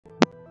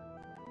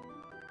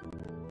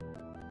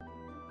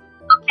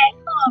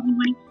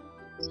everybody.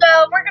 So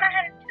we're gonna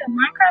head into the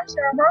Minecraft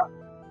server.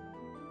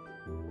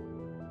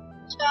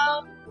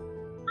 So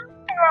let's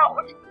figure out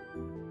what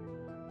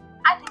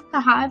I think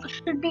the hive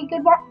should be a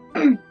good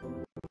one.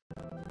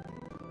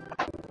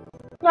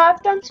 Now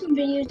I've done some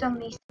videos on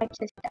these types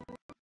of stuff.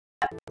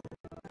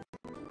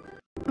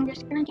 I'm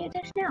just gonna do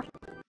this now.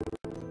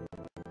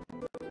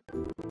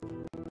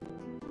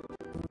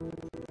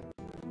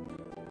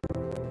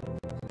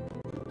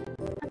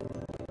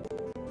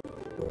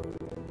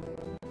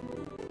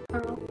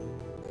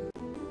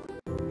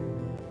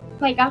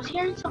 Like I was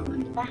hearing something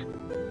in the back, and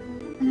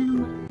then I'm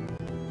like,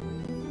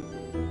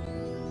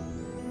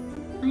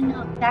 I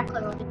know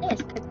exactly what it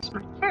is because it's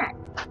my cat,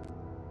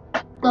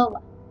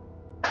 Lola.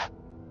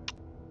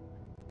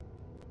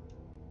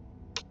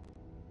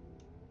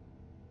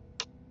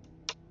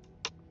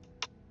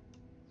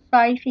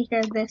 Sorry if you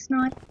hear this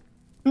noise.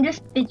 I'm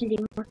just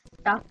fidgeting with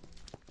stuff.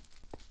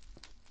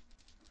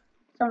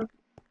 So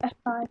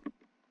F5.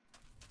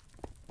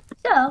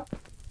 So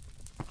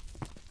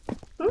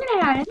I'm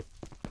gonna add it.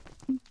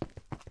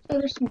 So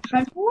there's some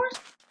treasure wars.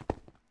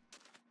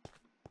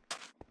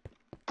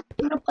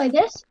 I'm gonna play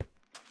this.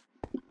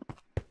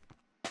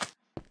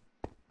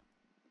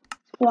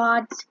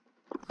 Squads.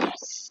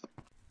 Yes.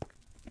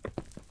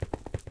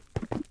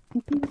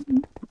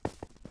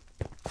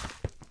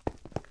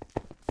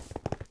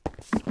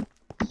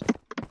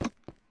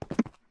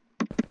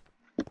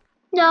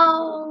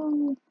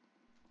 No.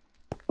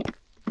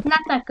 I'm not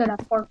that good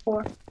at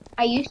parkour.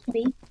 I used to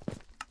be.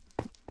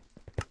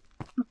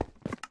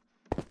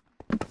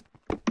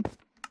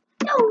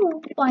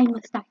 No. Why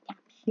must I tap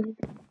you?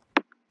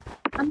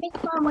 I'm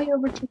making my way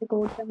over to the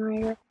gold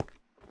generator.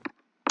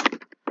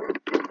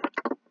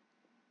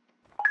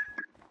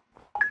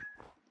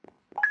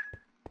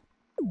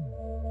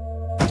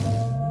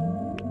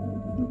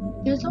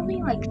 There's only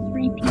like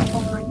 3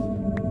 people right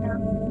now.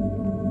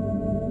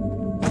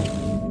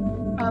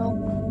 Oh.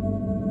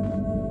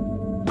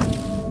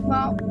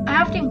 Well, I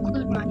have to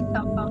include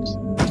myself also.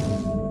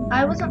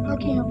 I wasn't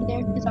looking over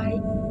there because I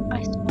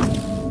saw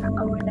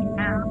over there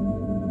now.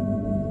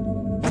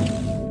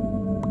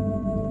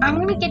 I'm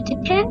gonna get to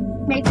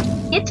 10,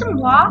 get some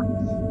blocks,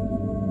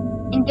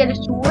 and get a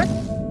sword.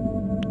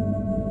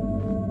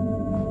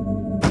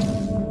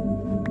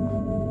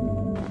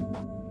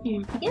 Here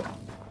we go.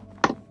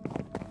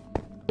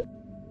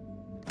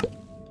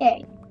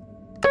 Okay.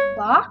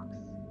 Blocks.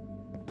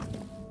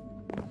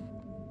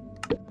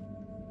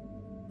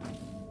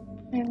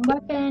 And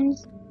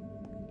weapons.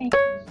 And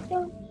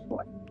stone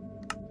sword.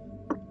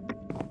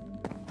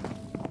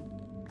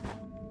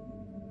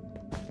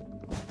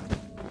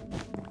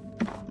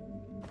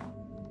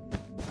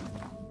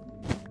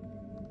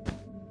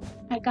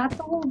 I got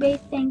the whole base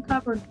thing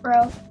covered,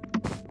 bro.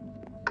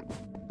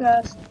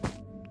 Just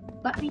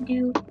let me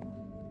do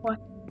what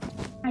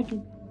I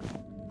do.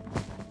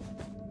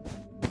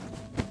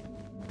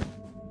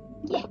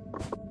 Yeah.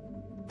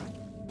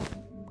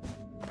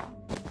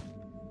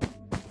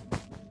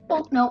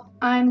 Oh no,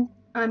 I'm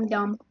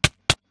dumb.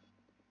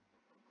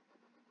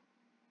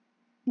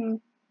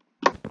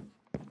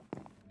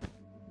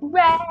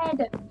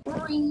 Red,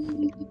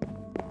 green.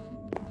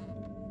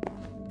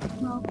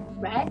 Well,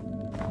 red.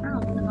 I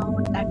don't know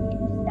what that means.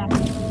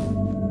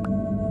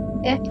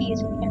 If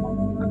he's a killer,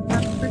 I'm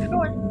not for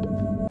sure.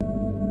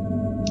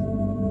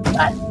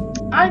 But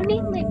I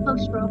mainly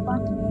post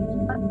Roblox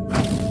videos, but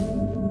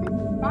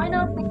why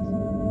not make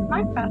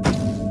Minecraft?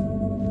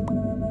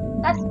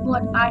 That's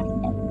what I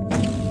said.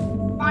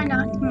 Why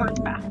not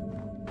Minecraft?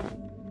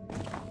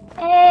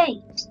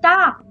 Hey,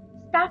 stop!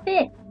 Stop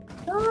it!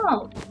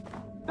 No!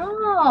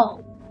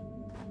 No!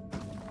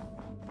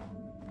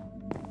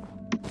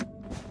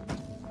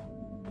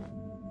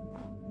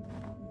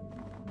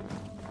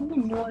 I'm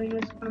annoyed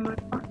with one of my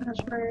partners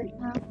right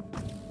now.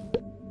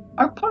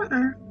 Our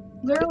partner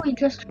literally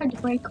just tried to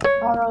break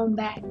our own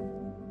bed.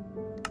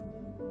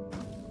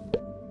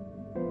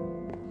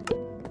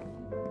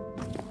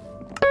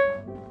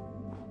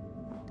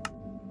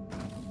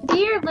 Do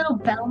you hear little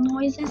bell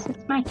noises?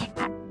 It's my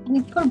cat.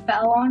 We put a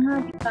bell on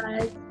her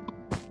because,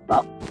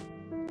 well,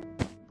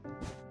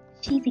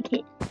 she's a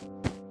kid.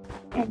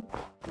 And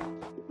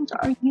kittens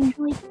are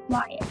usually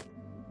quiet.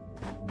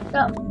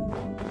 So,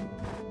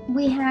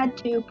 we had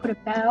to put a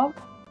bell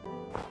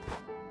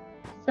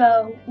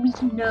so we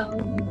can know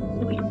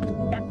so we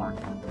don't step on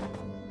it.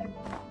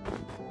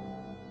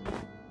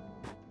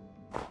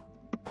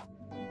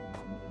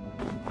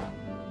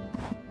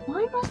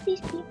 Why must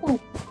these people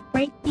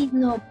break these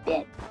little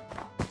bits?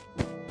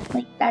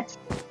 Like I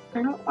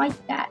don't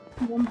like that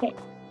one bit.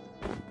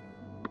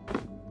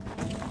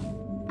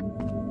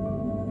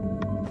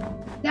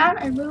 That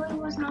I really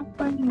was not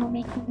planning on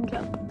making a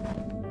joke.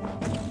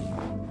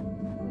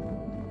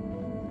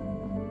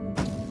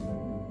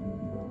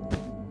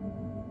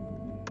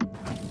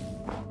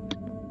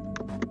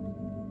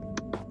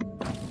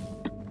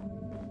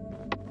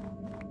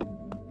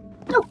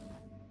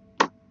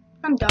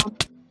 I'm dumb.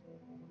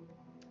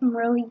 I'm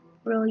really,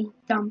 really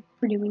dumb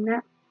for doing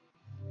that.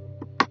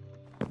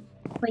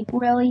 Like,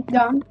 really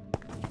dumb.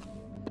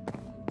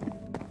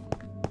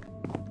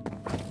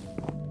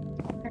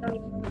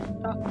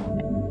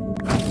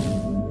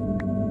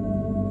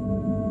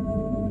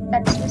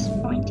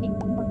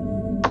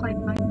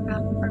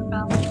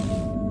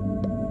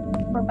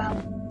 about,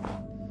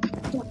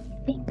 what do you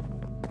think?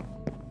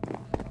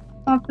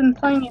 I've been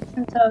playing it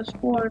since I was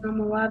 4 and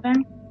I'm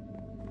 11.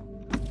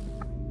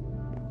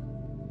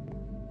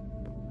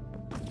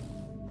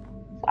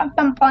 So I've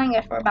been playing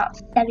it for about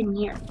 7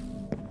 years.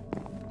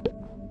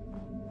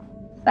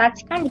 So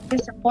that's kind of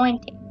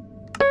disappointing.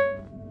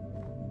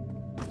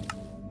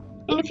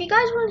 And if you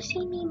guys want to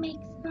see me make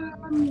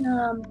some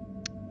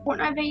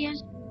Fortnite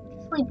videos,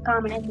 just leave a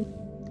comment and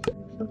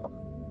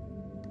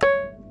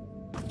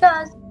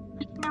because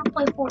I can now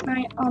play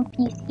Fortnite on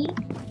PC.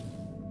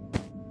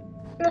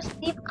 Just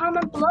leave a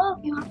comment below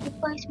if you want to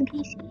play some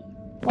PC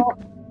or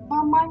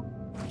on my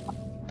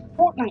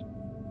Fortnite.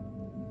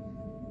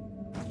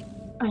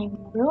 I'm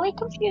really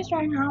confused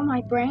right now.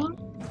 My brain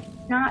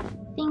is not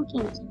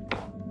thinking.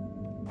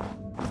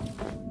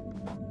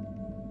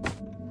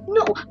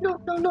 No.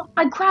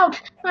 I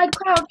crouched,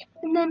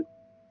 and then,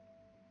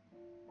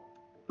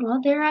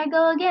 well, there I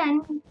go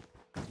again.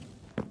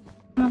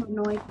 I'm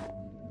annoyed.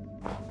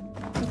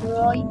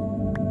 Really?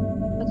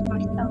 With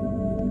myself.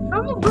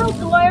 How in the world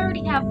do I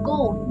already have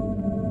gold?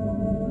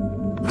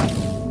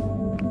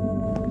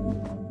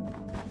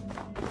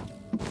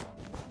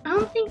 I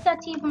don't think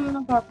that's even one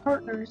of our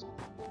partners.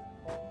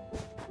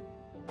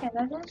 Yeah,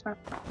 that is our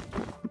partner.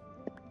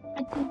 I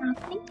did not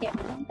think it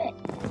one bit.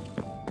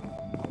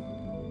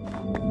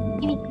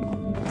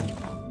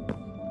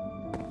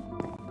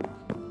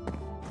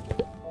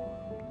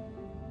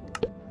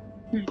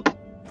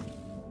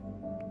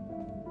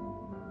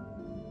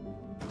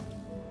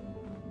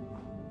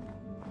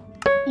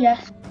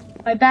 Yes,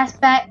 my best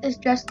bet is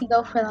just to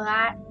go for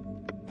that.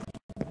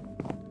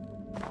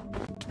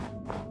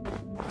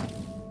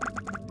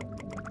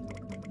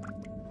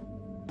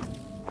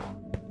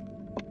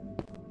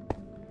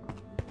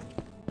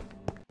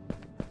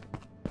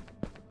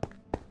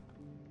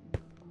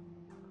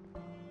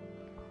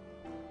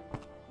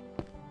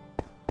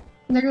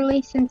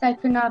 Literally, since I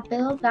could not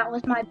build, that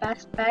was my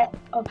best bet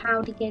of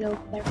how to get over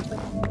there quickly.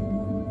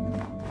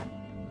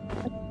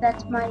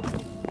 That's my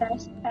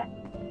best bet.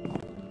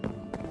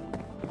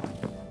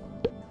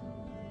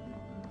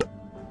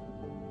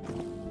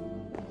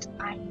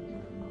 Bye.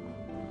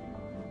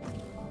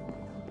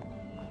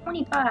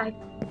 25.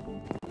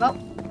 Well.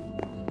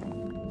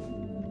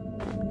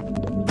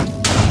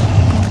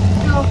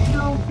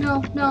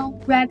 No.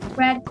 Red.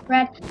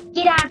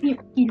 Get out of here.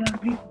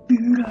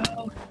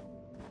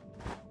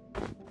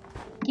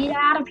 Get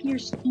out of here,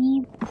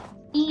 Steve.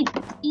 Steve.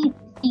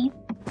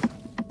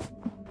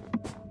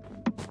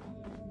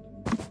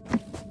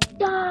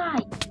 Die.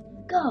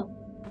 Go.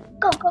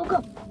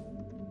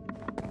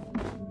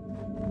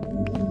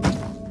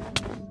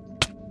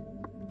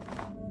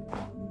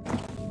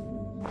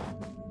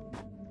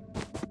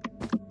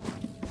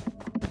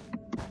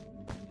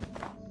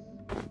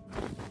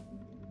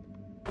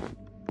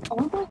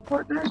 All my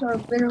partners are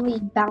literally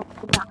about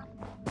to die.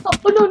 Oh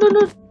no.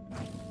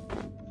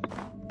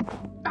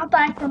 I'll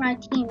die for my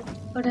team,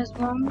 but as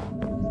long as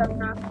I'm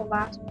not the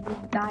last one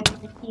to die on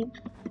the team.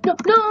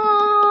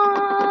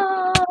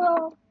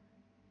 No!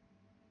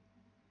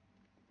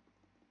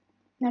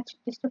 That's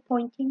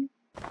disappointing.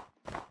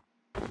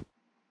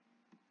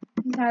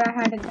 That I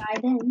had a guy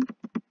then.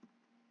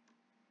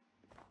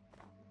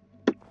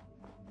 If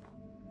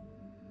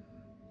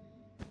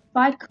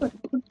I could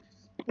put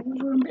this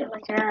over and be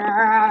like,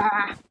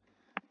 ah.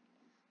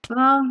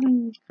 Well,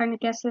 kind of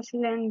guess this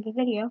is the end of the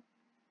video.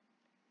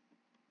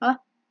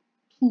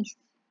 Peace.